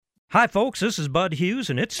Hi, folks, this is Bud Hughes,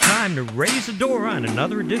 and it's time to raise the door on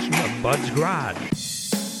another edition of Bud's Garage.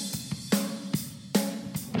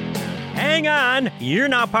 Hang on! You're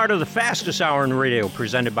now part of the fastest hour in radio,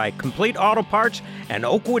 presented by Complete Auto Parts and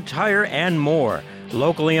Oakwood Tire and more.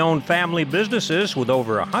 Locally owned family businesses with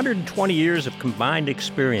over 120 years of combined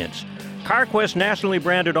experience. CarQuest nationally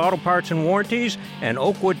branded auto parts and warranties, and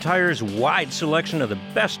Oakwood Tire's wide selection of the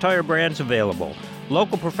best tire brands available.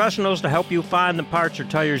 Local professionals to help you find the parts or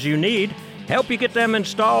tires you need, help you get them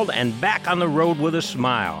installed and back on the road with a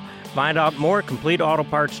smile. Find out more at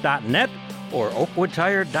CompleteAutoParts.net or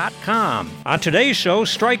OakwoodTire.com. On today's show,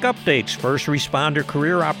 strike updates, first responder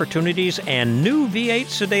career opportunities, and new V8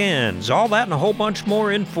 sedans. All that and a whole bunch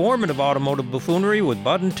more informative automotive buffoonery with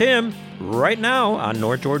Bud and Tim right now on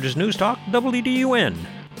North Georgia's News Talk, WDUN.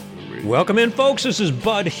 Welcome in, folks. This is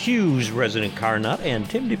Bud Hughes, resident car nut, and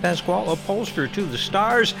Tim DePasquale, upholsterer to the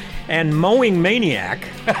stars and mowing maniac.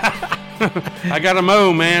 I got to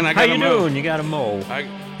mow, man. How you doing? You got to mow.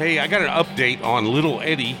 Hey, I got an update on Little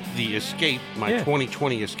Eddie, the Escape, my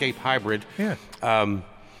 2020 Escape Hybrid. Yeah.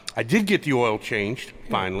 I did get the oil changed,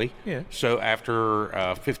 finally. Yeah. So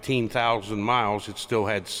after 15,000 miles, it still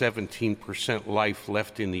had 17% life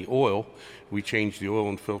left in the oil. We changed the oil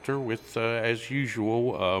and filter with, as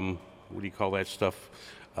usual, what do you call that stuff?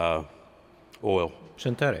 Oil.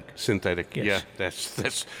 Synthetic. Synthetic, Yes. yeah.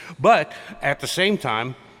 That's. But at the same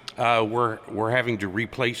time, we're having to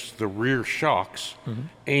replace the rear shocks,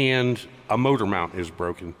 and a motor mount is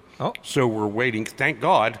broken. Oh. So we're waiting. Thank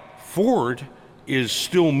God, Ford is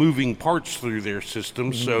still moving parts through their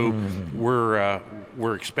system. So we're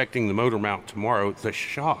expecting the motor mount tomorrow. The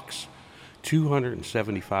shocks,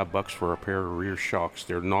 $275 for a pair of rear shocks.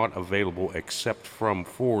 They're not available except from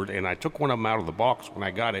Ford. And I took one of them out of the box when I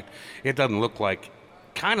got it. It doesn't look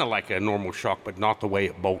kind of like a normal shock, but not the way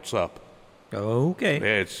it bolts up. Okay.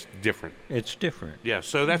 It's different. It's different. Yeah,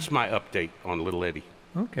 so that's my update on Little Eddie.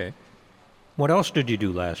 Okay. What else did you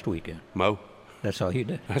do last weekend? Mow. That's all you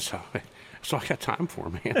did. That's all I got time for,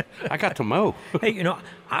 man. I got to mow. Hey,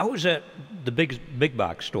 I was at the big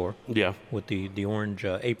box store. Yeah. With the orange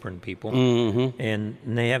apron people. Mm-hmm. And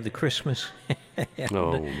they have the Christmas.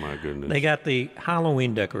 Oh, my goodness. They got the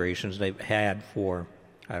Halloween decorations they've had for,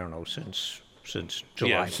 I don't know, since July 4th.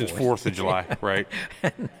 Yeah, since 4th of July, right.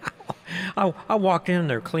 I walked in,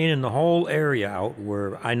 they're cleaning the whole area out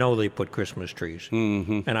where I know they put Christmas trees.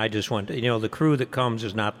 Mm-hmm. And I just went, the crew that comes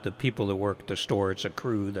is not the people that work at the store, it's a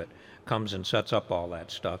crew that comes and sets up all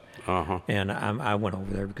that stuff. Uh-huh. And I went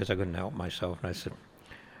over there because I couldn't help myself, and I said,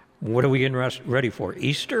 "What are we getting ready for?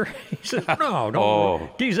 Easter?" He said, "No, don't." Oh.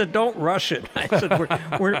 He said, "Don't rush it." I said,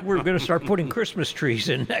 "We're going to start putting Christmas trees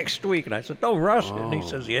in next week." And I said, "Don't rush it." And he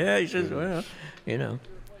says, "Yeah." He says, "Well,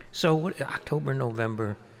 So what? October,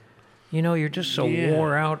 November. You're just so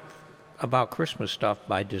wore out about Christmas stuff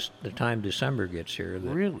by just the time December gets here.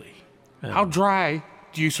 Really? How dry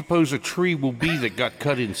do you suppose a tree will be that got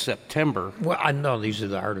cut in September? Well, I know these are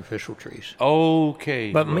the artificial trees.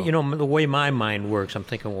 Okay. But, the way my mind works, I'm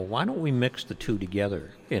thinking, well, why don't we mix the two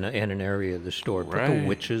together in an area of the store? Put the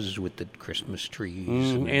witches with the Christmas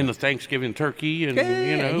trees. And the Thanksgiving turkey, and, put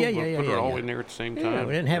it all in there at the same time. Yeah,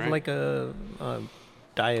 we didn't have like a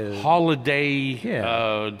holiday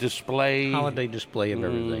display. Holiday display of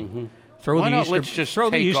everything. Mm-hmm. Throw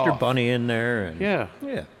the Easter off. Bunny in there. And, Yeah.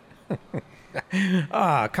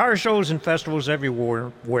 Car shows and festivals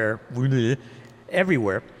everywhere.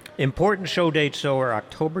 Important show dates, though, are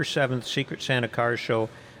October 7th, Secret Santa Car Show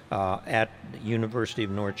at the University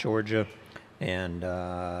of North Georgia. And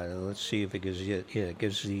let's see if it gives you. Yeah, it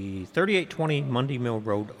gives the 3820 Mundy Mill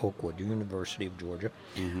Road, Oakwood, University of Georgia,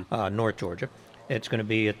 North Georgia. It's going to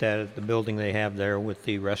be at the building they have there with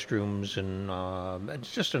the restrooms, and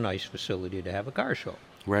it's just a nice facility to have a car show.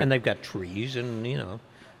 Right. And they've got trees and,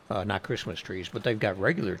 not Christmas trees, but they've got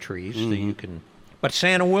regular trees that you can. But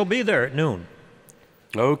Santa will be there at noon.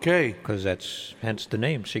 Okay. Because that's hence the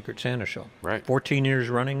name, Secret Santa Show. Right. 14 years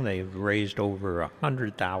running, they've raised over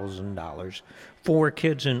 $100,000 for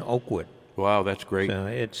kids in Oakwood. Wow, that's great. So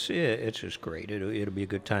it's just great. It'll be a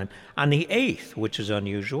good time. On the 8th, which is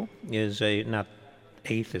unusual, not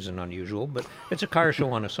 8th isn't unusual, but it's a car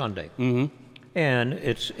show on a Sunday. Mm-hmm. And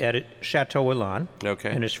it's at Chateau Elan. Okay.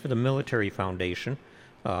 And it's for the Military Foundation.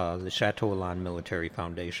 The Chateau Elan Military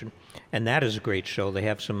Foundation, and that is a great show. They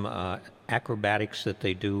have some acrobatics that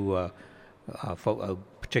they do for a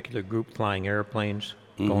particular group flying airplanes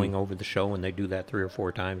going over the show, and they do that 3 or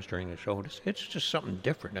 4 times during the show. It's just something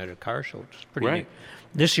different at a car show. It's pretty neat.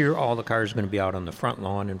 This year, all the cars are going to be out on the front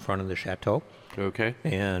lawn in front of the chateau. Okay.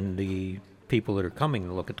 And the people that are coming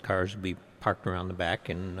to look at the cars will be parked around the back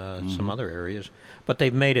and some other areas. But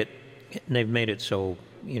they've made it so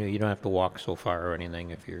you don't have to walk so far or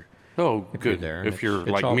anything if you're good. there. If you're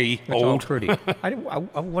like all, me, it's old. all pretty. I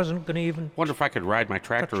wasn't going to even. Wonder if I could ride my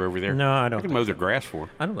tractor over there. No, I don't. I can mow the grass for.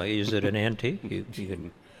 I don't know. Is it an antique?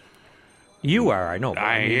 You are, I know. But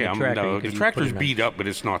I am. The tractor's beat up, but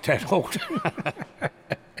it's not that old.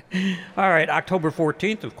 All right, October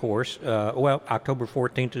 14th, of course. October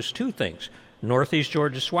 14th is two things: Northeast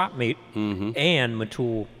Georgia Swap Meet and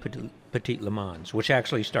Matul Petit Le Mans, which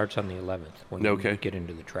actually starts on the 11th when you get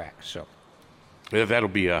into the track. So that'll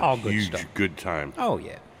be a huge good time. Oh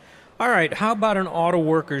yeah. All right, how about an auto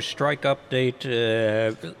workers strike update?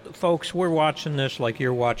 Folks, we're watching this like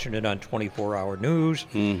you're watching it on 24-hour news.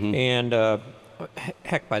 And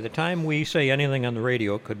heck, by the time we say anything on the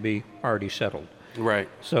radio, it could be already settled. Right.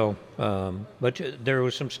 So, but there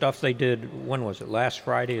was some stuff they did, when was it, last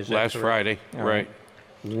Friday? Is that Last correct? Friday, right.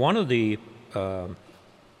 One of the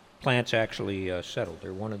plants actually settled.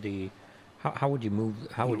 They're one of the... How would you move?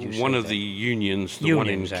 How would you? One of that? the unions, the one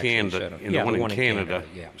in Canada, the one in Canada,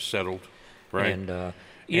 settled, right? And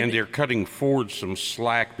they're cutting Ford some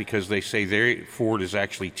slack because they say Ford is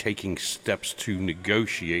actually taking steps to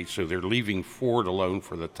negotiate, so they're leaving Ford alone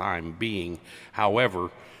for the time being. However,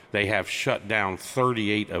 they have shut down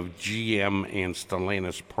 38 of GM and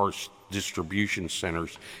Stellantis parts distribution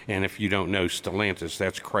centers, and if you don't know Stellantis,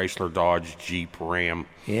 that's Chrysler, Dodge, Jeep, Ram.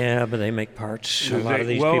 Yeah, but they make parts. A lot of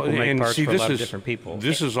these people make parts for a lot of different people.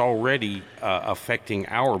 This is already affecting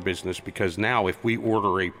our business because now if we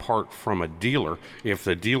order a part from a dealer, if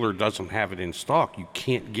the dealer doesn't have it in stock, you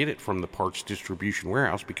can't get it from the parts distribution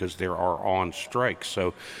warehouse because they are on strike.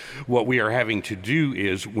 So what we are having to do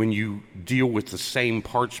is when you deal with the same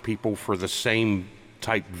parts people for the same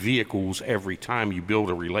type vehicles every time, you build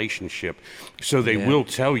a relationship. So they will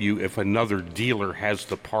tell you if another dealer has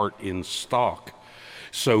the part in stock.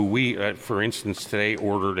 So we, for instance, today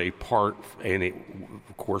ordered a part, and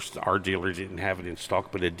of course, our dealer didn't have it in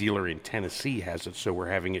stock, but a dealer in Tennessee has it, so we're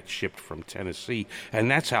having it shipped from Tennessee. And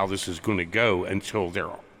that's how this is going to go until there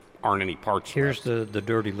aren't any parts Here's left. the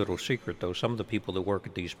dirty little secret, though. Some of the people that work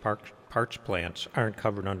at these parts plants aren't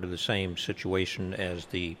covered under the same situation as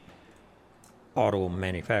the auto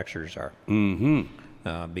manufacturers are,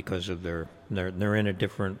 because of they're in a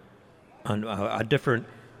different,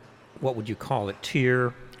 what would you call it,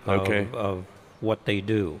 tier of what they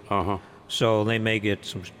do. So they may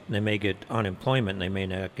get unemployment, and they may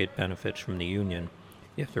not get benefits from the union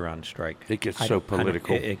if they're on strike. It gets so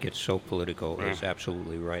political. It gets so political. Yeah. Is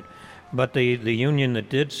absolutely right. But the union that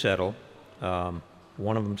did settle, one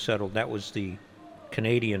of them settled. That was the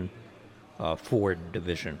Canadian Ford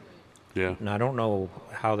division. Yeah. And I don't know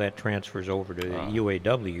how that transfers over to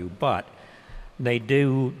UAW, but they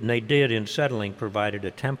did in settling provided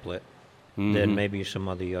a template that maybe some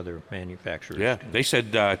of the other manufacturers. Yeah, they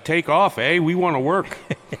said, take off, we want to work.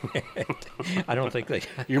 I don't think they...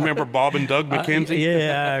 You remember Bob and Doug McKenzie?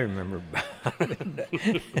 Yeah, I remember Bob and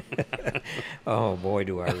Doug. Oh, boy,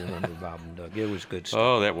 do I remember Bob and Doug. It was good stuff.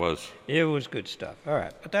 Oh, that was. It was good stuff. All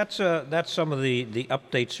right, but that's some of the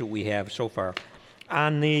updates that we have so far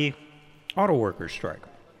on the auto workers strike.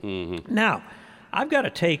 Now, I've got a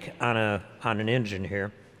take on an engine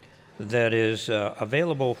here that is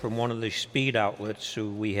available from one of the speed outlets. So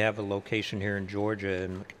we have a location here in Georgia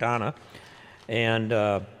in McDonough.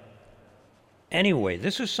 And anyway,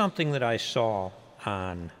 this is something that I saw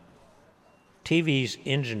on TV's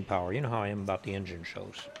Engine Power. You know how I am about the engine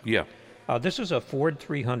shows. Yeah. This is a Ford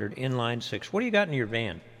 300 inline six. What do you got in your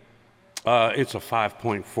van? It's a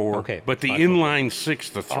 5.4. Okay, but the inline six,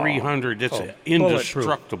 the 300, that's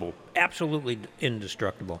indestructible. Absolutely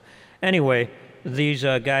indestructible. Anyway, these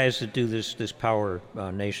guys that do this Power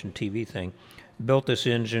Nation TV thing built this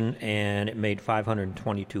engine, and it made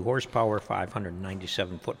 522 horsepower,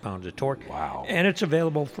 597 foot-pounds of torque. Wow. And it's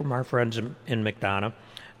available from our friends in McDonough,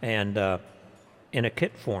 and in a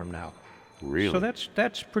kit form now. Really? So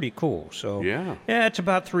that's pretty cool. So yeah, it's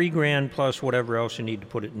about $3,000 plus whatever else you need to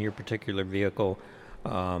put it in your particular vehicle.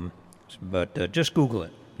 But just Google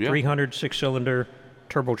it. Yeah. 300 6-cylinder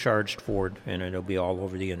turbocharged Ford, and it'll be all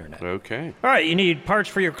over the internet. Okay. All right, you need parts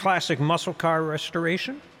for your classic muscle car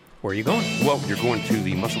restoration? Where are you going? Well, you're going to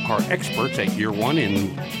the Muscle Car Experts at Year One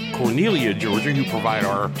in Cornelia, Georgia, who provide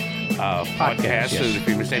our podcast. Yes. So if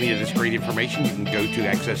you missed any of this great information, you can go to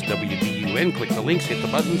Access WDUN, click the links, hit the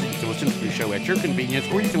buttons, and you can listen to the show at your convenience,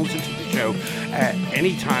 or you can listen to the show at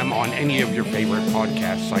any time on any of your favorite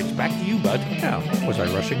podcast sites. Back to you, Bud. Yeah. Was I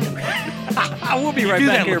rushing you? We'll be right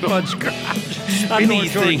back here, Bud's Garage,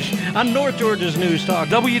 on North Georgia's News Talk.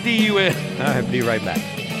 WDUN. I'll be right back.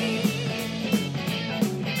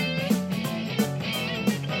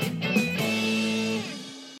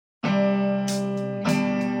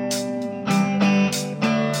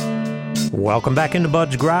 Welcome back into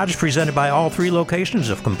Bud's Garage, presented by all three locations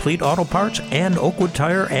of Complete Auto Parts and Oakwood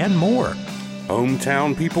Tire and more.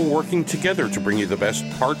 Hometown people working together to bring you the best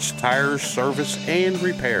parts, tires, service, and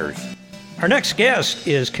repairs. Our next guest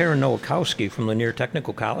is Karen Nowakowski from Lanier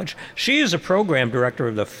Technical College. She is a program director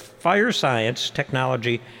of the Fire Science,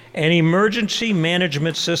 Technology, and Emergency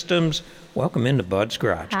Management Systems. Welcome into Bud's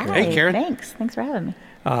Garage. Hi, Hey, Karen. Thanks for having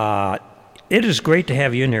me. It is great to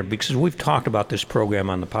have you in here because we've talked about this program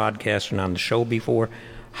on the podcast and on the show before.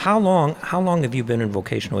 How long have you been in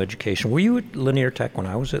vocational education? Were you at Lanier Tech when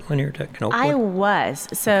I was at Lanier Tech in Oakwood? I was.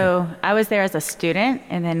 So I was there as a student,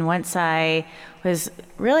 and then once I was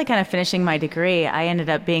really kind of finishing my degree, I ended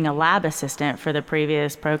up being a lab assistant for the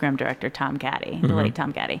previous program director, Tom Gaddy, the late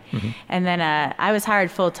Tom Gaddy. And then I was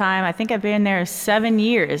hired full time. I think I've been there 7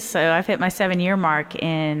 years, so I've hit my 7-year mark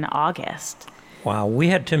in August. Wow, we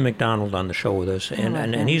had Tim McDonald on the show with us,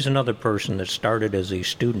 and he's another person that started as a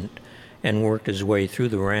student and worked his way through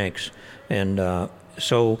the ranks. And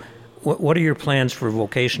so what are your plans for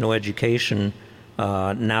vocational education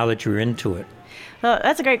now that you're into it? Well,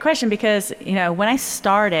 that's a great question because, when I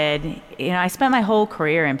started, I spent my whole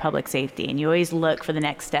career in public safety, and you always look for the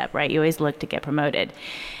next step, right? You always look to get promoted.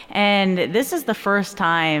 And this is the first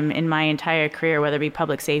time in my entire career, whether it be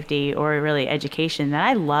public safety or really education, that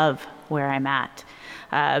I love where I'm at.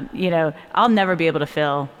 I'll never be able to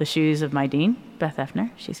fill the shoes of my dean, Beth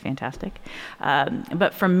Effner. She's fantastic.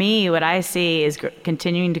 But for me, what I see is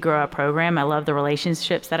continuing to grow our program. I love the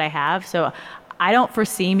relationships that I have. So I don't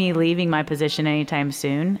foresee me leaving my position anytime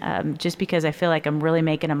soon, just because I feel like I'm really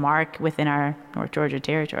making a mark within our North Georgia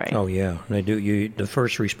territory. Oh, yeah, they do. The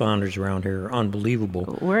first responders around here are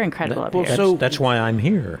unbelievable. We're incredible up here. So That's why I'm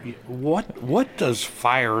here. What does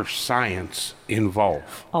fire science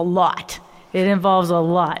involve? A lot. It involves a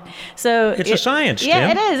lot. So It's a science,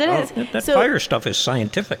 Yeah, Tim. it is. That So fire stuff is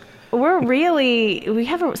scientific. we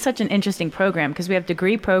have such an interesting program because we have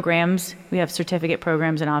degree programs, we have certificate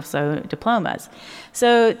programs, and also diplomas.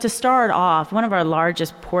 So to start off, one of our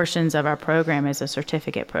largest portions of our program is a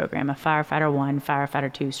certificate program, a Firefighter 1,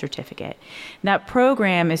 Firefighter 2 certificate. That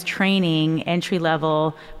program is training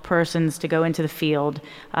entry-level persons to go into the field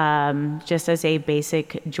just as a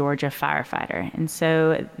basic Georgia firefighter. And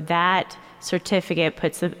so that certificate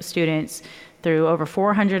puts the students through over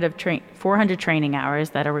 400 training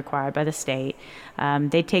hours that are required by the state.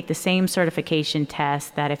 They take the same certification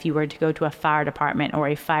test that if you were to go to a fire department or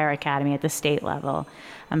a fire academy at the state level.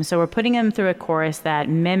 So we're putting them through a course that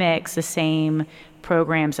mimics the same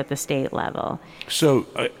programs at the state level. So,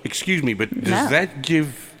 excuse me, but does that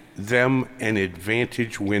give them an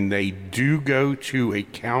advantage when they do go to a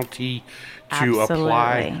county to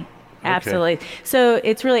apply? Absolutely. So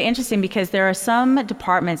it's really interesting because there are some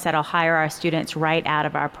departments that'll hire our students right out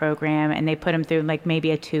of our program, and they put them through like maybe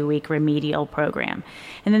a 2-week remedial program.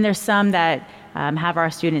 And then there's some that have our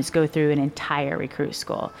students go through an entire recruit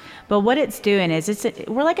school. But what it's doing is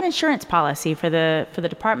we're like an insurance policy for the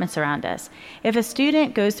departments around us. If a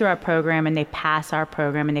student goes through our program and they pass our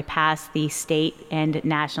program and they pass the state and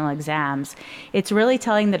national exams, it's really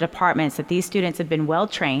telling the departments that these students have been well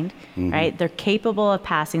trained, right? They're capable of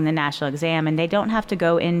passing the national exam, and they don't have to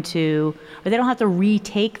go into, or they don't have to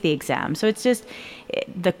retake the exam. So it's just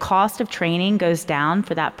the cost of training goes down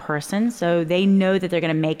for that person, so they know that they're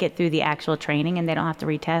going to make it through the actual training and they don't have to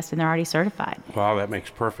retest, and they're already certified. Wow, that makes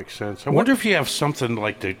perfect sense. I wonder if you have something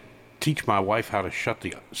like to teach my wife how to shut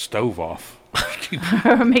the stove off.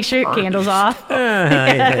 Make sure your candle's off.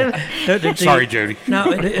 Sorry, Jody. Now,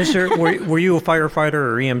 were you a firefighter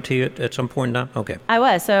or EMT at some point now? Okay. I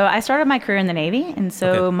was. So I started my career in the Navy, and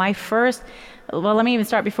so my first, well, let me even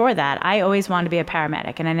start before that. I always wanted to be a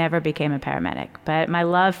paramedic, and I never became a paramedic. But my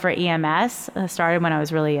love for EMS started when I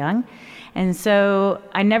was really young. And so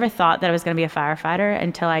I never thought that I was going to be a firefighter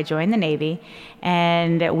until I joined the Navy.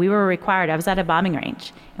 And we were required, I was at a bombing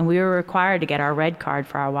range, and we were required to get our red card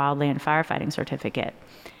for our wildland firefighting certificate.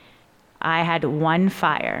 I had one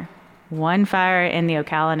fire in the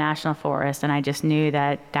Ocala National Forest, and I just knew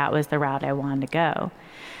that that was the route I wanted to go.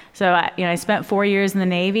 So I spent 4 years in the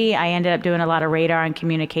Navy. I ended up doing a lot of radar and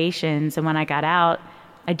communications, and when I got out,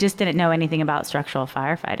 I just didn't know anything about structural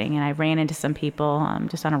firefighting, and I ran into some people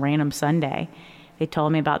just on a random Sunday. They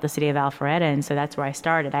told me about the city of Alpharetta, and so that's where I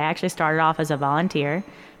started. I actually started off as a volunteer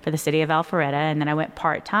for the city of Alpharetta, and then I went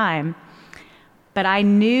part-time. But I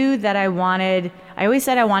knew that I always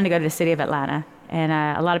said I wanted to go to the city of Atlanta, and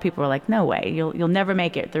a lot of people were like, no way, you'll never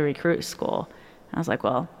make it through recruit school. And I was like,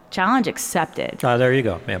 well, challenge accepted. There you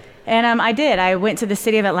go. Yeah. And I did. I went to the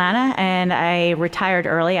city of Atlanta, and I retired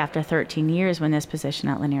early after 13 years when this position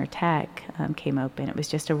at Lanier Tech came open. It was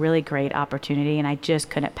just a really great opportunity, and I just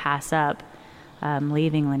couldn't pass up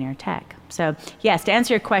leaving Linear Tech. So yes, to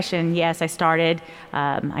answer your question, yes, I started.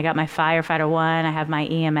 I got my Firefighter 1. I have my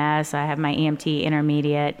EMS. I have my EMT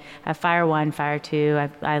Intermediate. I have Fire 1, Fire 2.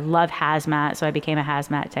 I love hazmat, so I became a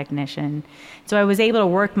hazmat technician. So I was able to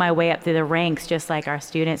work my way up through the ranks, just like our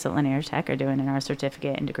students at Linear Tech are doing in our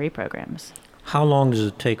certificate and degree programs. How long does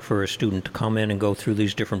it take for a student to come in and go through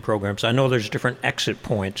these different programs? I know there's different exit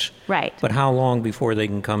points. Right. But how long before they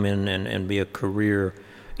can come in and be a career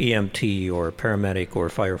EMT or paramedic or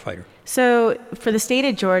firefighter? So for the state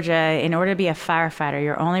of Georgia, in order to be a firefighter,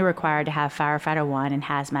 you're only required to have Firefighter 1 and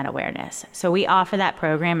hazmat awareness. So we offer that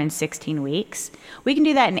program in 16 weeks. We can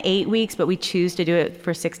do that in 8 weeks, but we choose to do it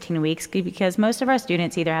for 16 weeks because most of our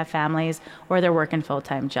students either have families or they're working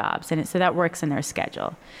full-time jobs, and so that works in their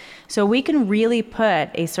schedule. So we can really put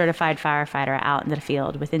a certified firefighter out into the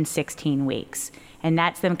field within 16 weeks. And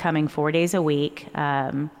that's them coming 4 days a week,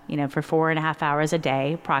 for 4.5 hours a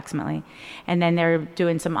day, approximately. And then they're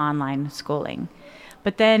doing some online schooling.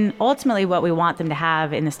 But then ultimately what we want them to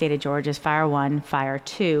have in the state of Georgia is Fire 1, Fire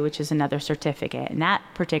 2, which is another certificate. And that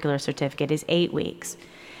particular certificate is 8 weeks.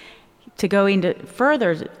 To go into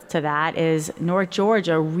further to that is North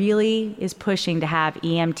Georgia really is pushing to have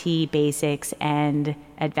EMT basics and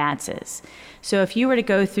advances. So if you were to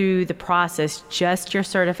go through the process, just your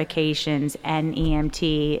certifications and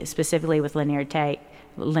EMT, specifically with Linear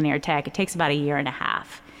Tech, it takes about 1.5 years.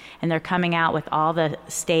 And they're coming out with all the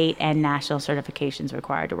state and national certifications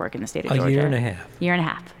required to work in the state of Georgia. 1.5 years? 1.5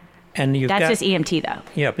 years. And that's just EMT, though.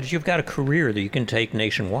 Yeah, but you've got a career that you can take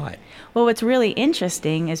nationwide. Well, what's really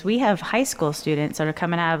interesting is we have high school students that are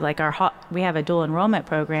coming out of we have a dual enrollment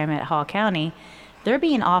program at Hall County. They're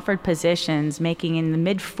being offered positions making in the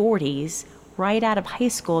mid-40s right out of high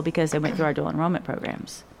school because they went through our dual enrollment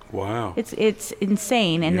programs. Wow. It's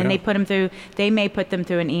insane. And then they may put them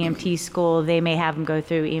through an EMT school. They may have them go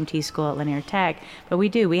through EMT school at Linear Tech. But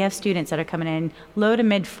we have students that are coming in low to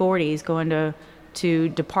mid-40s going to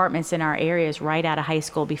departments in our areas right out of high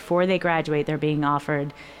school. Before they graduate, they're being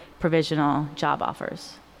offered provisional job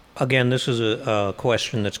offers. Again, this is a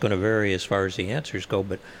question that's going to vary as far as the answers go,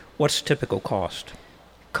 but what's typical cost?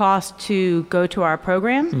 Cost to go to our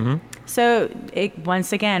program? Mm-hmm. So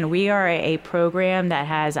once again, we are a program that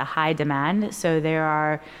has a high demand. So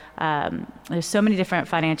there's so many different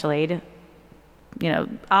financial aid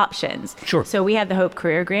options. Sure. So we have the Hope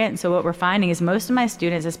Career Grant. So what we're finding is most of my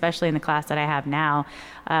students, especially in the class that I have now,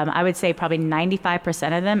 I would say probably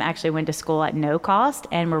 95% of them actually went to school at no cost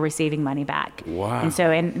and were receiving money back. Wow.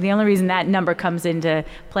 And the only reason that number comes into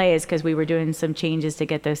play is because we were doing some changes to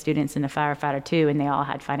get those students into Firefighter 2, and they all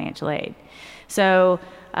had financial aid. So,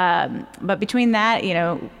 but between that,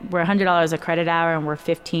 we're $100 a credit hour, and we're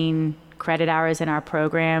 15 credit hours in our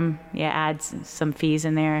program. Add some fees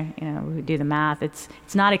in there. We do the math. It's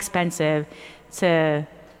not expensive to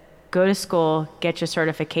go to school, get your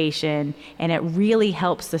certification, and it really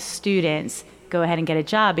helps the students go ahead and get a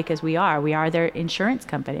job because we are their insurance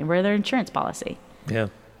company. We're their insurance policy. Yeah,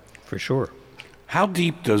 for sure. How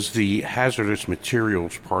deep does the hazardous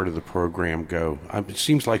materials part of the program go? It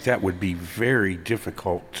seems like that would be very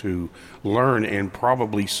difficult to learn and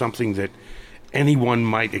probably something that anyone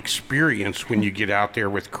might experience when you get out there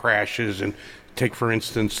with crashes. And take, for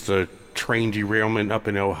instance, the train derailment up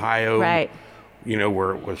in Ohio. Right.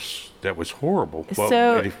 Where that was horrible. Well,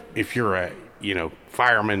 So if you're a,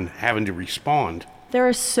 fireman having to respond. There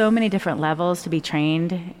are so many different levels to be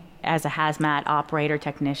trained as a hazmat operator,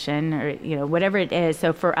 technician, or whatever it is.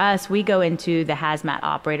 So for us, we go into the hazmat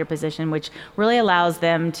operator position, which really allows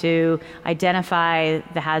them to identify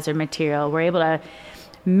the hazard material. We're able to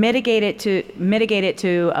mitigate it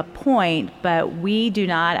to a point, but we do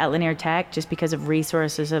not at Linear Tech, just because of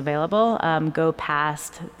resources available, go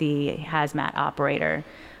past the hazmat operator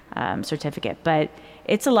certificate. But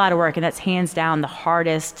it's a lot of work, and that's hands down the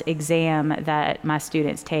hardest exam that my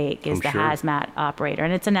students take is I'm sure. hazmat operator,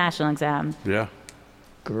 and it's a national exam. Yeah.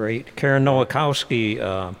 Great. Karen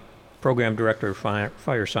Nowakowski, Program Director of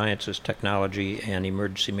Fire Sciences, Technology, and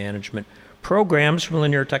Emergency Management Programs from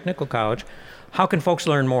Linear Technical College. How can folks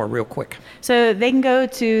learn more real quick? So they can go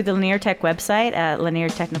to the Linear Tech website at Linear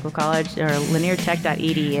Technical College or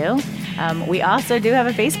lineartech.edu. We also do have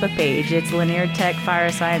a Facebook page. It's Linear Tech Fire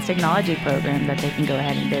Science Technology Program that they can go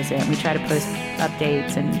ahead and visit. And we try to post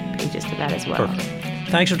updates and pages to that as well. Perfect.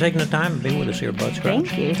 Thanks for taking the time to be with us here at Bud's Garage.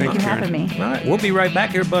 Thank you. Thank you for having me. All right. We'll be right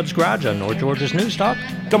back here at Bud's Garage on North Georgia's News Talk.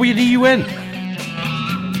 WDUN.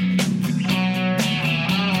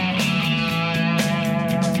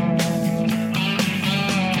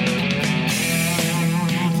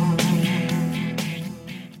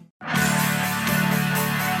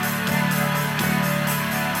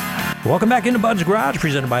 Welcome back into Bud's Garage,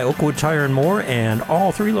 presented by Oakwood Tire and More, and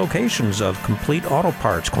all 3 locations of Complete Auto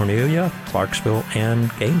Parts, Cornelia, Clarksville,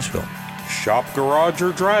 and Gainesville. Shop, garage,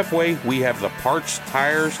 or driveway, we have the parts,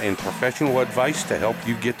 tires, and professional advice to help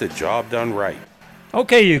you get the job done right.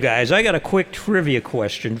 Okay, you guys, I got a quick trivia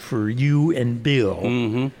question for you and Bill.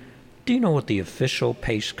 Mm-hmm. Do you know what the official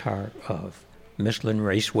pace car of Michelin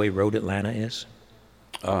Raceway Road Atlanta is?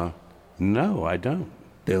 No, I don't.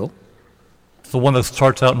 Bill? It's the one that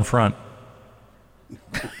starts out in front.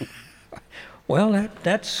 Well,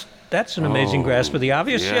 that's an amazing grasp of the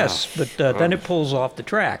obvious, yeah. yes, but then it pulls off the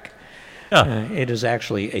track. Yeah. It is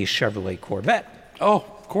actually a Chevrolet Corvette. Oh,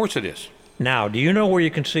 of course it is. Now, do you know where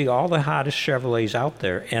you can see all the hottest Chevrolets out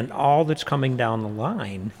there and all that's coming down the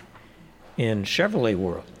line in Chevrolet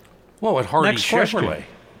world? Well, at Hardy Next question. Chevrolet.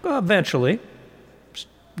 Eventually.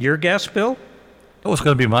 Your guess, Bill? That was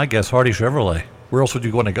going to be my guess, Hardy Chevrolet. Where else would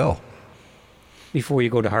you want to go? Before you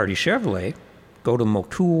go to Hardy Chevrolet, go to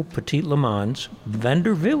Motul Petit Le Mans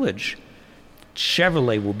Vendor Village.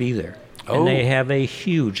 Chevrolet will be there. Oh. And they have a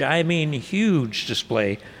huge, I mean huge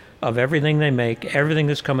display of everything they make, everything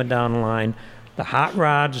that's coming down the line, the hot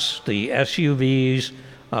rods, the SUVs,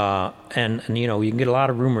 and you know, you can get a lot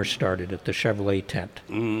of rumors started at the Chevrolet tent.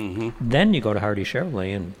 Mm-hmm. Then you go to Hardy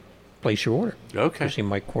Chevrolet and place your order. Okay. You see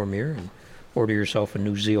Mike Cormier and order yourself a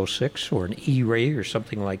new Z06 or an E-Ray or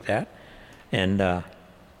something like that. And,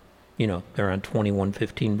 you know, they're on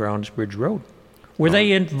 2115 Browns Bridge Road, where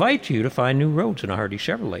they invite you to find new roads in a Hardy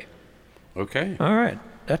Chevrolet. Okay. All right.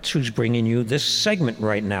 That's who's bringing you this segment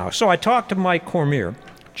right now. So I talked to Mike Cormier,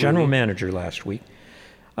 general manager, last week.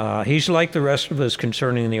 He's like the rest of us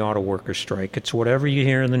concerning the auto workers strike. It's whatever you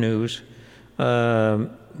hear in the news.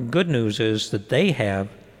 Good news is that they have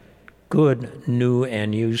good new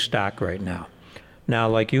and used stock right now. Now,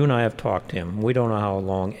 like you and I have talked to him, we don't know how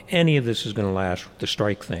long any of this is going to last with the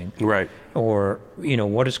strike thing. Right. Or, you know,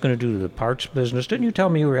 what it's going to do to the parts business. Didn't you tell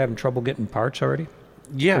me you were having trouble getting parts already?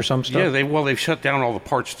 Yeah. For some stuff? Yeah, they've shut down all the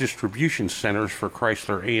parts distribution centers for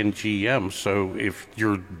Chrysler and GM. So if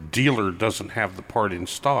your dealer doesn't have the part in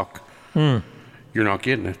stock, you're not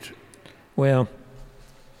getting it. Well,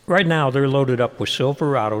 right now they're loaded up with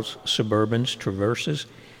Silverados, Suburbans, Traverses,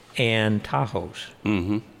 and Tahoes.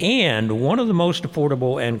 Mm-hmm. And one of the most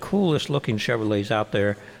affordable and coolest looking Chevrolets out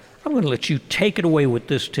there. I'm going to let you take it away with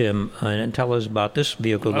this, Tim, and tell us about this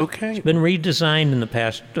vehicle. Okay. It's been redesigned in the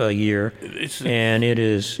past year, and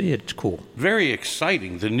it's cool. Very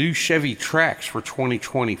exciting. The new Chevy Trax for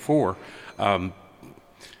 2024.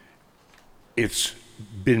 It's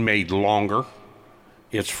been made longer.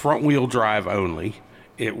 It's front-wheel drive only.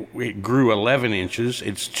 It grew 11 inches.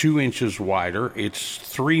 It's 2 inches wider. It's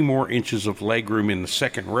 3 more inches of legroom in the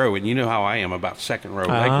second row. And you know how I am about second row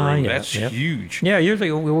legroom. Yeah, That's huge. Yeah,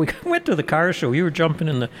 usually we went to the car show. You were jumping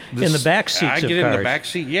in the back seats of cars. I get in the back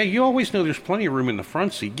seat. Yeah, you always know there's plenty of room in the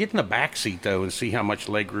front seat. Get in the back seat, though, and see how much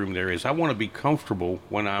legroom there is. I want to be comfortable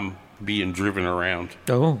when I'm being driven around.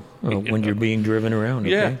 When you're being driven around.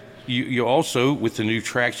 Okay. Yeah. You also, with the new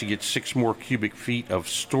Trax, you get 6 more cubic feet of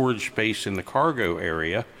storage space in the cargo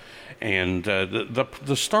area. And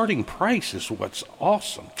the starting price is what's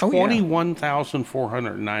awesome,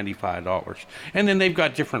 $21,495. And then they've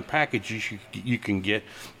got different packages you can get.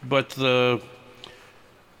 But the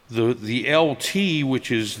LT,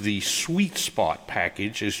 which is the sweet spot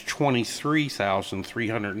package, is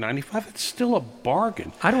 $23,395. It's still a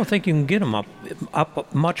bargain. I don't think you can get them up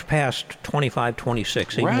much past 25,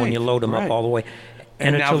 26, even when you load them up all the way.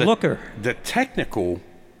 And it's a looker. The technical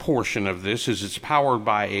portion of this is it's powered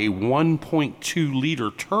by a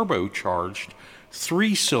 1.2-liter turbocharged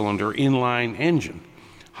 3-cylinder inline engine.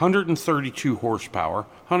 132 horsepower,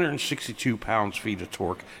 162 pounds-feet of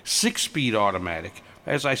torque, 6-speed automatic.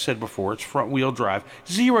 As I said before, it's front-wheel drive.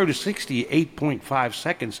 0 to 60, 8.5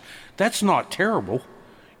 seconds. That's not terrible,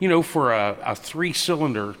 you know, for a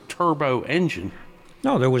 3-cylinder turbo engine.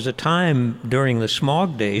 No, there was a time during the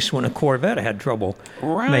smog days when a Corvette had trouble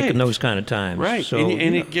making those kind of times. Right, so,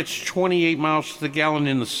 and it gets 28 miles to the gallon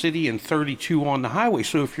in the city and 32 on the highway.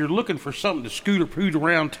 So if you're looking for something to scooter-poot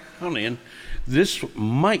around town in, this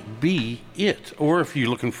might be it. Or if you're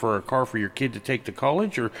looking for a car for your kid to take to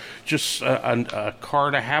college, or just a car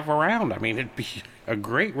to have around, I mean, it'd be a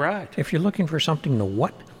great ride. If you're looking for something to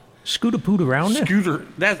what? Scooter-poot around it? Scooter,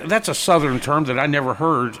 that's a southern term that I never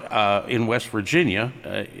heard in West Virginia.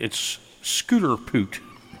 It's scooter-poot.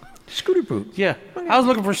 Scooter-poot? Yeah. Okay. I was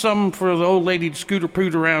looking for something for the old lady to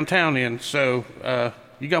scooter-poot around town in, so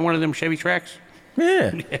you got one of them Chevy Trax?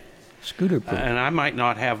 Yeah. Scooter-poot. And I might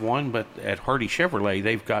not have one, but at Hardy Chevrolet,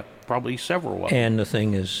 they've got probably several of them. And the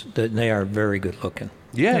thing is that they are very good looking.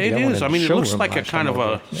 Yeah, it is. I mean, it looks like a kind of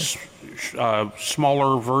a,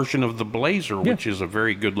 smaller version of the Blazer, which is a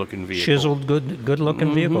very good-looking vehicle. Chiseled,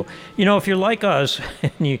 good-looking vehicle. You know, if you're like us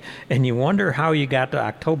and you wonder how you got to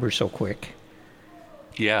October so quick,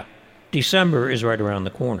 Yeah. December is right around the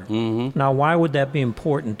corner. Now, why would that be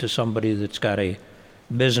important to somebody that's got a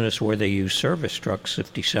business where they use service trucks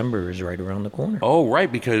if December is right around the corner? Oh,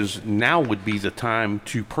 right, because now would be the time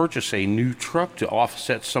to purchase a new truck to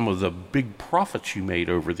offset some of the big profits you made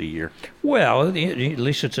over the year. Well, at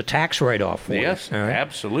least it's a tax write-off for Yes, you. All right?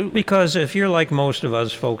 absolutely. Because if you're like most of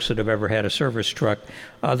us folks that have ever had a service truck,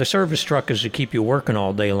 the service truck is to keep you working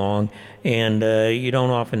all day long, and you don't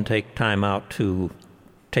often take time out to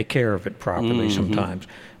take care of it properly sometimes.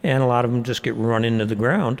 And a lot of them just get run into the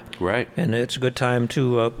ground. Right. And it's a good time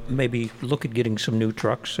to maybe look at getting some new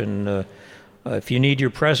trucks. And if you need your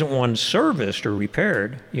present one serviced or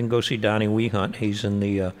repaired, you can go see Donnie Wehunt. He's in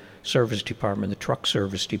the service department, the truck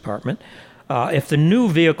service department. If the new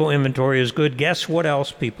vehicle inventory is good, guess what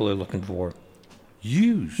else people are looking for?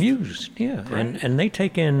 Used. Used, yeah. Right. And they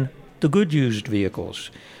take in the good used vehicles.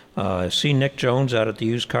 See Nick Jones out at the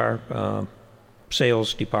used car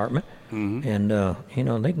sales department. And,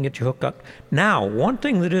 they can get you hooked up. Now, one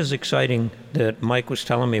thing that is exciting that Mike was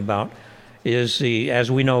telling me about is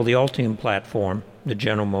as we know, the Ultium platform that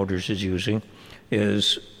General Motors is using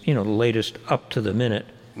is, the latest up to the minute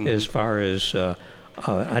as far as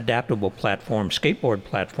adaptable platform, skateboard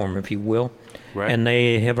platform, if you will. Right. And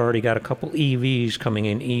they have already got a couple EVs coming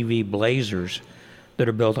in, EV Blazers, that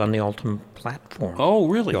are built on the Ultium platform. Oh,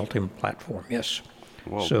 really? The Ultium platform, yes.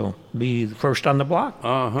 Whoa. So be the first on the block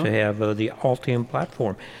to have the Ultium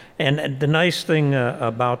platform. And the nice thing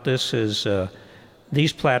about this is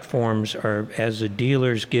these platforms are, as the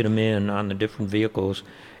dealers get them in on the different vehicles,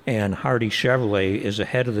 and Hardy Chevrolet is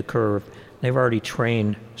ahead of the curve. They've already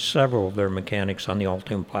trained several of their mechanics on the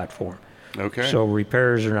Ultium platform. Okay. So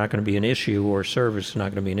repairs are not going to be an issue, or service is not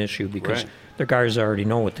going to be an issue, because Right. their guys already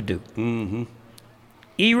know what to do.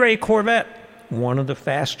 E-Ray Corvette, one of the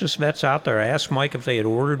fastest vets out there. I asked Mike if they had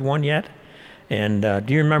ordered one yet. And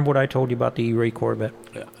do you remember what I told you about the E-Ray Corvette?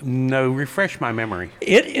 No, refresh my memory.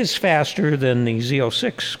 It is faster than the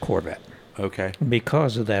Z06 Corvette Okay.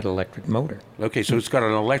 because of that electric motor. Okay, so it's got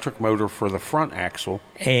an electric motor for the front axle.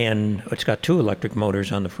 And it's got two electric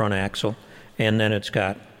motors on the front axle. And then it's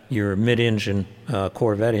got your mid-engine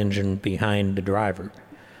Corvette engine behind the driver.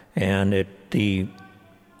 And the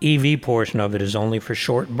EV portion of it is only for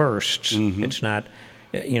short bursts. It's not,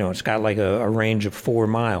 it's got like a range of 4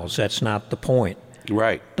 miles. That's not the point.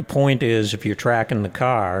 Right. The point is, if you're tracking the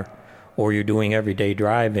car or you're doing everyday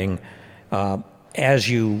driving, as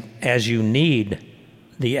you need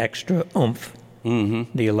the extra oomph,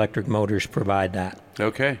 the electric motors provide that.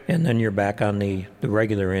 Okay. And then you're back on the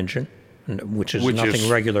regular engine, which is Which nothing is-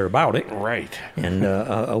 regular about it. Right. And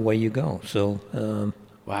away you go. So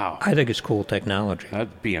Wow. I think it's cool technology.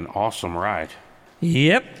 That'd be an awesome ride.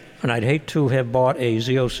 Yep. And I'd hate to have bought a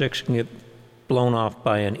Z06 and get blown off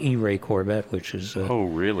by an E-Ray Corvette, which is Oh,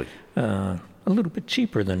 really? a little bit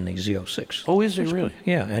cheaper than the Z06. Oh, is it really?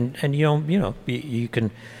 Yeah, and you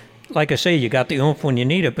can, like I say, you got the oomph when you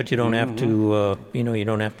need it, but you don't have to, you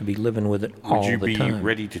don't have to be living with it all Would you the be time.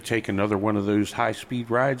 ready to take another one of those high-speed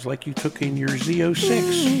rides like you took in your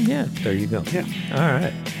Z06? Yeah, there you go. Yeah. All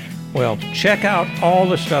right. Well, check out all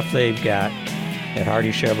the stuff they've got at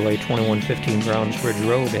Hardy Chevrolet, 2115 Browns Bridge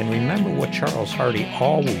Road. And remember what Charles Hardy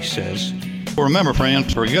always says. Well, remember,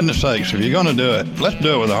 friends, for goodness sakes, if you're going to do it, let's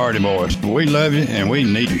do it with the Hardy Boys. We love you and we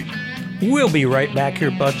need you. We'll be right back here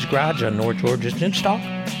at Bud's Garage on North Georgia's Install.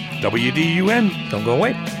 WDUN. Don't go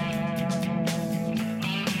away.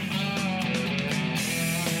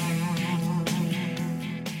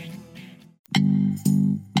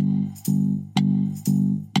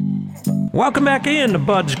 Welcome back in to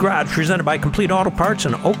Bud's Garage, presented by Complete Auto Parts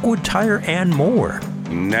and Oakwood Tire and more.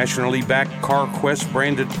 Nationally backed CarQuest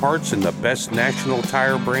branded parts and the best national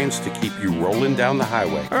tire brands to keep you rolling down the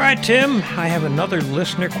highway. All right, Tim, I have another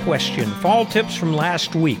listener question. Fall tips from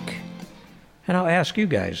last week. And I'll ask you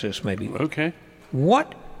guys this maybe. Okay.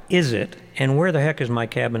 What is it, and where the heck is my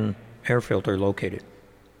cabin air filter located?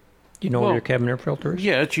 Do you know where Well, your cabin air filter is?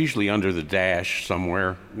 Yeah, it's usually under the dash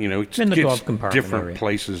somewhere. It's In the it's glove compartment different area.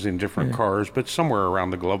 places in different cars, but somewhere around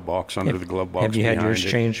the glove box, under the glove box. Have you had behind yours it.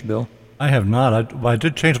 changed, Bill? I have not. I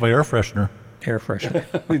did change my air freshener. Air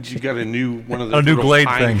freshener. You got a new one of those A new little Glade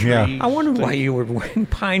pine thing, yeah. tree I wondered why things. you were wearing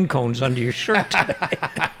pine cones under your shirt today.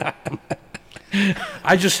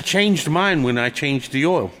 I just changed mine when I changed the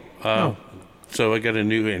oil. So I got a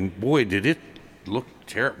new, and boy, did it look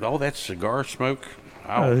terrible. All that cigar smoke.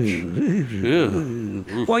 Ouch.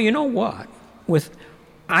 Ugh. Well, you know what?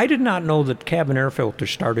 I did not know that cabin air filter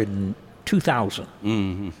started in 2000.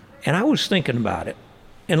 Mm-hmm. And I was thinking about it.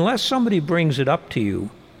 Unless somebody brings it up to you,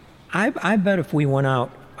 I bet if we went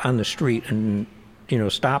out on the street and,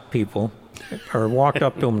 stopped people or walked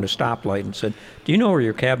up to them at a stoplight and said, do you know where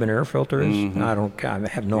your cabin air filter is? Mm-hmm. I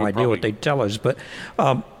have no idea what they'd tell us. But,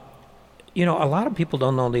 a lot of people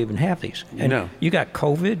don't know they even have these. And you got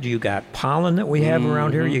COVID, you got pollen that we have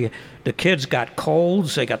around here. The kids got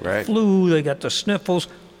colds, they got the flu, they got the sniffles.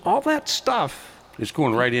 All that stuff. It's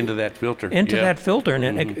going right into that filter. That filter,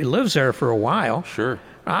 and it lives there for a while. Sure.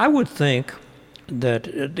 I would think that,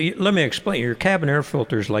 let me explain, your cabin air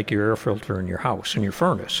filter is like your air filter in your house, in your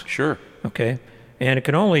furnace. Sure. Okay? And it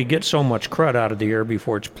can only get so much crud out of the air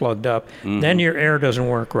before it's plugged up. Mm-hmm. Then your air doesn't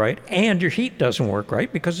work right, and your heat doesn't work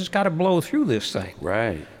right because it's got to blow through this thing.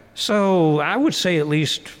 Right. So I would say at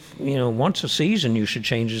least, once a season you should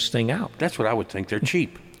change this thing out. That's what I would think. They're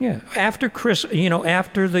cheap. Yeah. After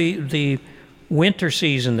after the winter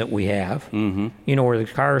season that we have, where the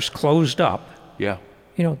car's closed up. Yeah.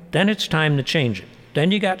 Then it's time to change it.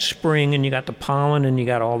 Then you got spring and you got the pollen and you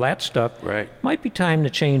got all that stuff. Right. Might be time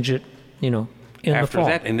to change it, in the fall. After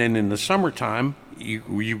that, and then in the summertime,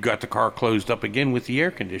 you've got the car closed up again with the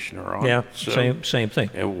air conditioner on. Yeah, so, same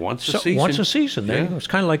thing. Once a season. Once a season. There you go. It's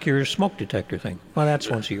kind of like your smoke detector thing. Well, that's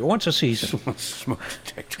once a year. Once a season. Smoke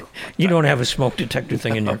detector. You don't have a smoke detector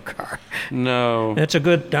thing in your car. No. That's a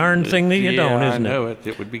good darn thing that you don't, isn't it? I know it.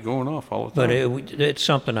 It would be going off all the time. But it's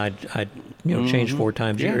something I'd change 4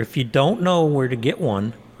 times a year. Yeah. If you don't know where to get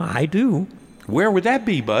one, I do. Where would that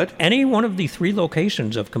be, Bud? Any one of the 3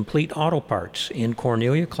 locations of Complete Auto Parts in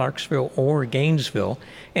Cornelia, Clarksville, or Gainesville.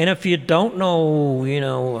 And if you don't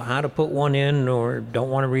know, how to put one in or don't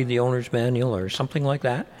want to read the owner's manual or something like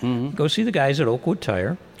that, go see the guys at Oakwood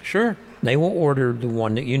Tire. Sure. They will order the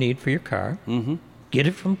one that you need for your car, get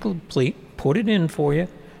it from Complete, put it in for you,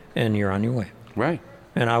 and you're on your way. Right.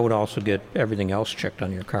 And I would also get everything else checked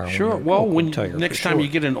on your car. Sure. Well, next time you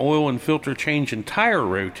get an oil and filter change and tire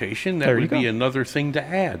rotation, that would be another thing to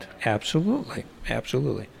add. Absolutely.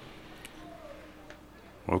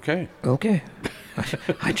 Okay.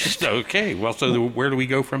 I just okay. Well, so where do we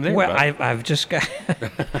go from there? Well, I've just got.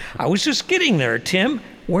 I was just getting there, Tim.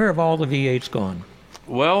 Where have all the V8s gone?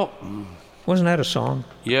 Well. Wasn't that a song?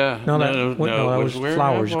 Yeah. No, that was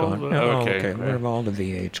Flowers Gone. Okay. Where have all the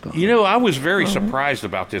V8s gone? I was very surprised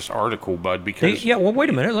about this article, Bud, because... well, wait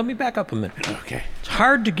a minute. Let me back up a minute. Okay. It's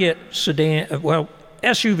hard to get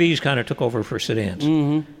SUVs kind of took over for sedans.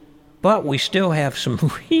 Mm-hmm. But we still have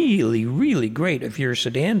some really, really great, if you're a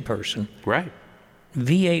sedan person. Right.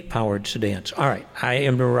 V8-powered sedans. All right. I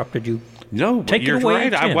interrupted you. No, Take you're it away,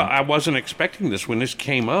 right. Tim. I wasn't expecting this. When this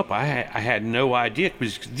came up, I had no idea,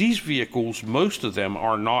 because these vehicles, most of them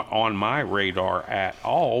are not on my radar at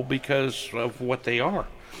all because of what they are.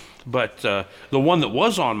 But the one that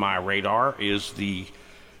was on my radar is the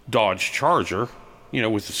Dodge Charger,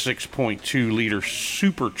 with the 6.2-liter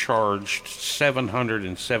supercharged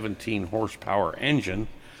 717 horsepower engine.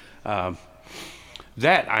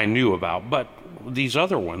 That I knew about, but these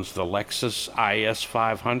other ones, the Lexus IS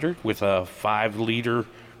 500 with a 5-liter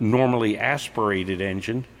normally aspirated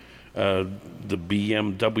engine, the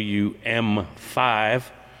BMW M5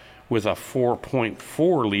 with a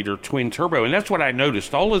 4.4-liter twin turbo. And that's what I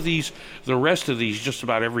noticed. All of these, the rest of these, just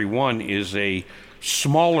about every one is a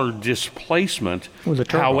smaller displacement. With a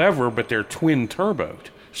turbo. However, but they're twin turboed.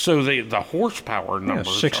 So the horsepower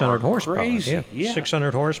numbers 600 are horsepower. crazy. Yeah.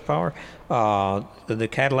 600 horsepower. The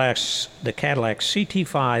Cadillac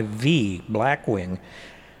CT5V Blackwing.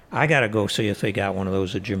 I got to go see if they got one of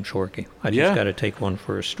those at Jim Shorkey. I just got to take one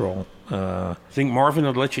for a stroll. Think Marvin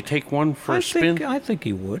would let you take one for a spin? I think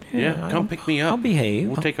he would. Yeah, come pick me up. I'll behave.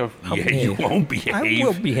 We'll take a. I'll behave. You won't behave. I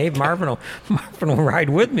will behave. Marvin will ride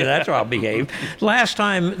with me. That's how I'll behave. Last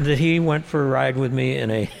time that he went for a ride with me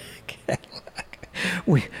in a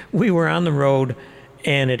Cadillac, we were on the road,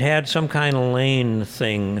 and it had some kind of lane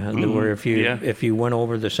thing where if you went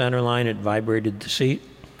over the center line, it vibrated the seat.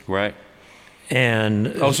 Right.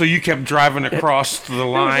 And so you kept driving across the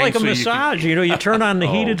line. It was like a massage. You turn on the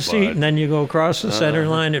heated seat, Bud. and then you go across the center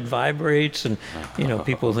line. It vibrates, and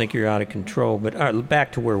people think you're out of control. But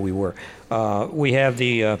back to where we were. We have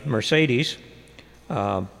the Mercedes,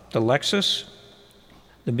 the Lexus,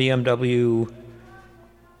 the BMW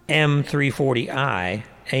M340i,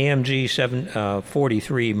 AMG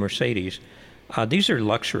 743 Mercedes. These are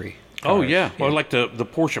luxury cars. Oh, yeah. Well, like the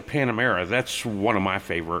Porsche Panamera, that's one of my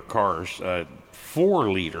favorite cars.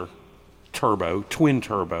 4-liter turbo, twin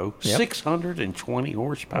turbo, 620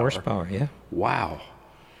 horsepower. Horsepower, yeah. Wow.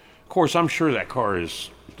 Of course, I'm sure that car is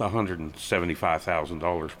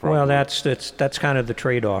 $175,000 probably. Well, that's kind of the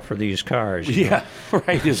trade-off for these cars. you know. yeah,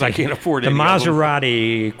 right. Is I can't afford The any of them.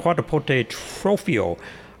 Maserati Quattroporte Trofeo,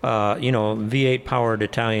 V8 powered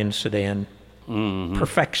Italian sedan,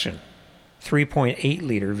 perfection, 3.8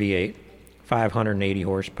 liter V8, 580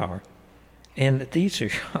 horsepower, and these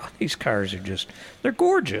cars are they're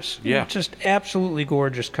gorgeous. Yeah. They're just absolutely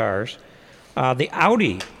gorgeous cars. The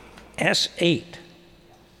Audi S8,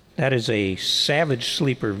 that is a Savage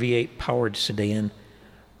Sleeper V8 powered sedan,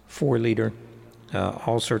 4 liter.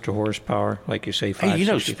 All sorts of horsepower, like you say, Hey,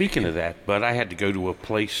 560. speaking of that, but I had to go to a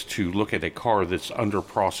place to look at a car that's under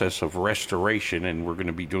process of restoration, and we're going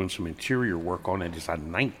to be doing some interior work on it. It's a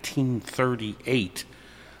 1938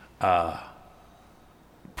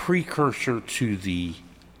 precursor to the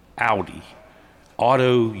Audi,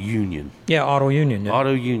 Auto Union. Yeah, Auto Union. Yeah.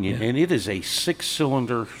 Auto Union, and it is a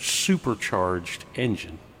 6-cylinder supercharged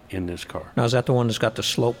engine in this car. Now, is that the one that's got the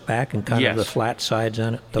slope back and kind of the Yes. flat sides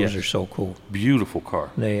on it? Those Yes. are so cool. Beautiful car.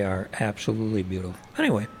 They are absolutely beautiful.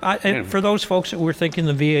 Anyway, and for those folks that were thinking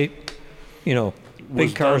the V8, big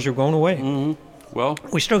Was cars done. are going away, Well,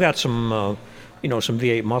 we still got some, some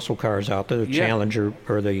V8 muscle cars out there. The Yeah. Challenger,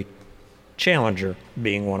 or the Challenger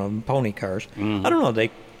being one of them, pony cars. I don't know.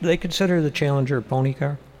 They consider the Challenger a pony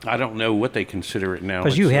car? I don't know what they consider it now.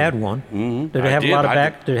 Because you It's, had one. Did it I have did, a lot of I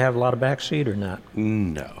back? Did it have a lot of back seat or not?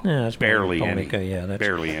 No. Yeah, that's barely more any. pony car, yeah, that's-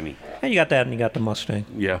 barely any. And you got that, and you got the Mustang.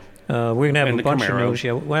 Yeah. We're gonna have And a the bunch Camaro. of news.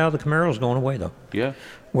 Yeah, well, the Camaro's going away though. Yeah.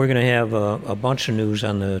 We're gonna have a bunch of news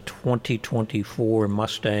on the 2024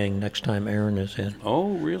 Mustang next time Aaron is in.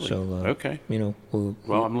 Oh, really? So okay. we'll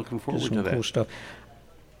Well, I'm looking do forward some to that. cool stuff.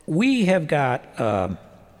 We have got.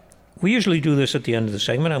 We usually do this at the end of the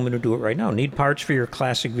segment. I'm going to do it right now. Need parts for your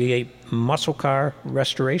classic V8 muscle car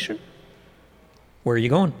restoration? Where are you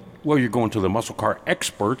going? Well, you're going to the muscle car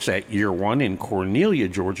experts at Year One in Cornelia,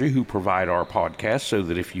 Georgia, who provide our podcast so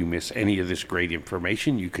that if you miss any of this great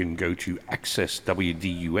information, you can go to Access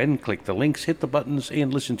WDUN, click the links, hit the buttons,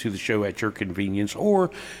 and listen to the show at your convenience, or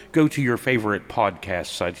go to your favorite podcast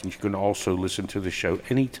sites, and you can also listen to the show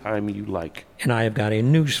anytime you like. And I have got a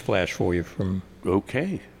news flash for you from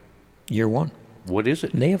Okay. Year One. What is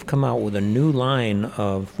it? They have come out with a new line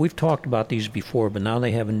of, we've talked about these before, but now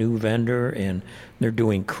they have a new vendor, and they're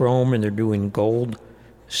doing chrome and they're doing gold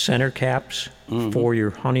center caps for your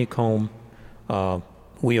honeycomb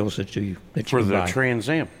wheels that you For the buy. Trans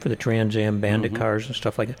Am. For the Trans Am Bandit cars and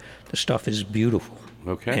stuff like that. The stuff is beautiful.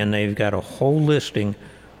 Okay. And they've got a whole listing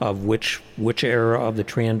of which era of the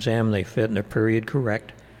Trans Am they fit, and they're period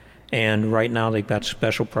correct. And right now they've got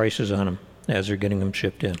special prices on them as they're getting them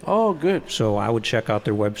shipped in. Oh, good. So I would check out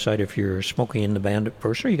their website if you're a Smokey and the Bandit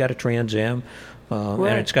person, or you got a Trans Am,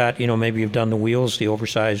 Right. and it's got, maybe you've done the wheels, the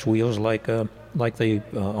oversized wheels like they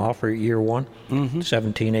offer at Year One,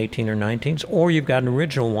 17, 18, or 19s, or you've got an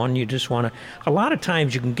original one. You just want to. A lot of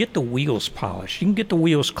times you can get the wheels polished, you can get the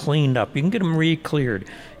wheels cleaned up, you can get them re-cleared,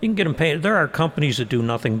 you can get them painted. There are companies that do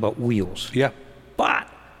nothing but wheels, Yeah. but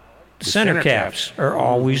center center caps caps. are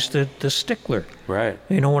always the stickler. Right.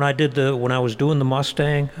 When I was doing the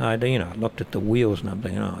Mustang, I looked at the wheels and I'm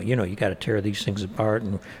thinking, you got to tear these things apart,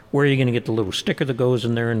 and where are you going to get the little sticker that goes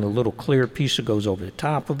in there and the little clear piece that goes over the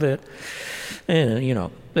top of it?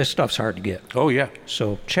 And this stuff's hard to get. Oh, yeah.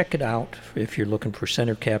 So check it out if you're looking for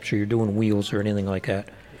center caps or you're doing wheels or anything like that.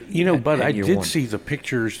 But at I Year did One. see the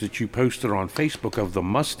pictures that you posted on Facebook of the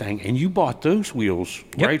Mustang, and you bought those wheels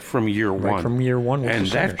Yep. right from Year One. from Year One with and the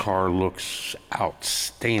that centers. car looks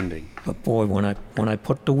outstanding. But boy, when I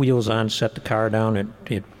put the wheels on, set the car down,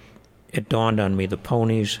 it dawned on me the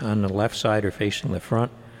ponies on the left side are facing the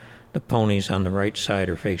front, the ponies on the right side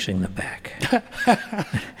are facing the back.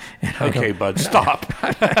 Okay, bud, stop.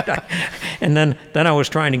 And then I was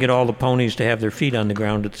trying to get all the ponies to have their feet on the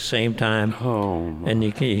ground at the same time. Oh, And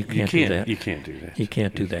you can't do that. You can't do that. You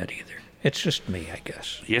can't do that either. It's just me, I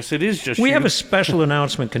guess. Yes, it is just We you. have a special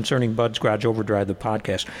announcement concerning Bud's Garage Overdrive, the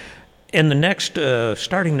podcast. In the next,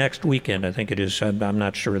 starting next weekend, I think it is, I'm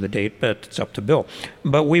not sure of the date, but it's up to Bill.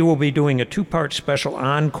 But we will be doing a 2-part special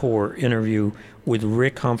encore interview with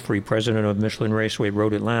Rick Humphrey, president of Michelin Raceway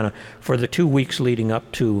Road Atlanta, for the 2 weeks leading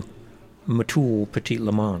up to Motul Petit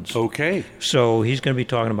Le Mans. Okay. So he's going to be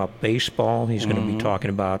talking about baseball. He's going to be talking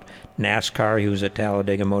about NASCAR. He was at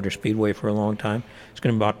Talladega Motor Speedway for a long time. He's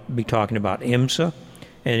going to be talking about IMSA,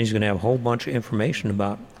 and he's going to have a whole bunch of information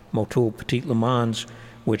about Motul Petit Le Mans,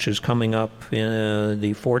 which is coming up the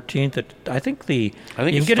 14th. I think you can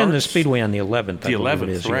it get into the starts Speedway on the 11th. the I believe 11th, it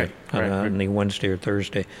is, right, yeah, right. on the Wednesday or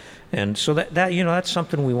Thursday. And so that's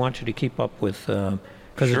something we want you to keep up with,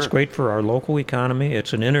 because it's Sure. great for our local economy.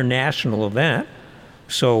 It's an international event.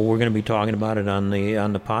 So we're going to be talking about it on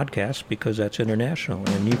the podcast because that's international.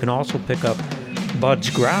 And you can also pick up Bud's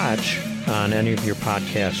Garage on any of your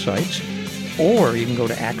podcast sites, or you can go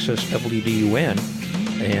to Access WDUN.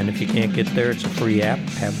 And if you can't get there, it's a free app.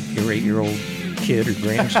 Have your 8-year-old kid or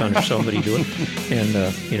grandson or somebody do it, and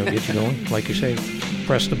get you going. Like you say,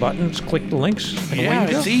 press the buttons, click the links, and away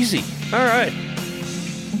you go. It's easy. All right.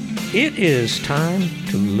 It is time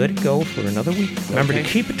to let it go for another week. Remember to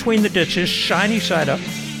keep between the ditches, shiny side up.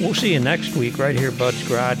 We'll see you next week right here, Bud's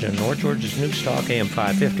Garage on North Georgia's News Talk, AM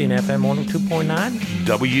 550 and FM 102.9.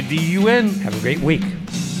 WDUN. Have a great week.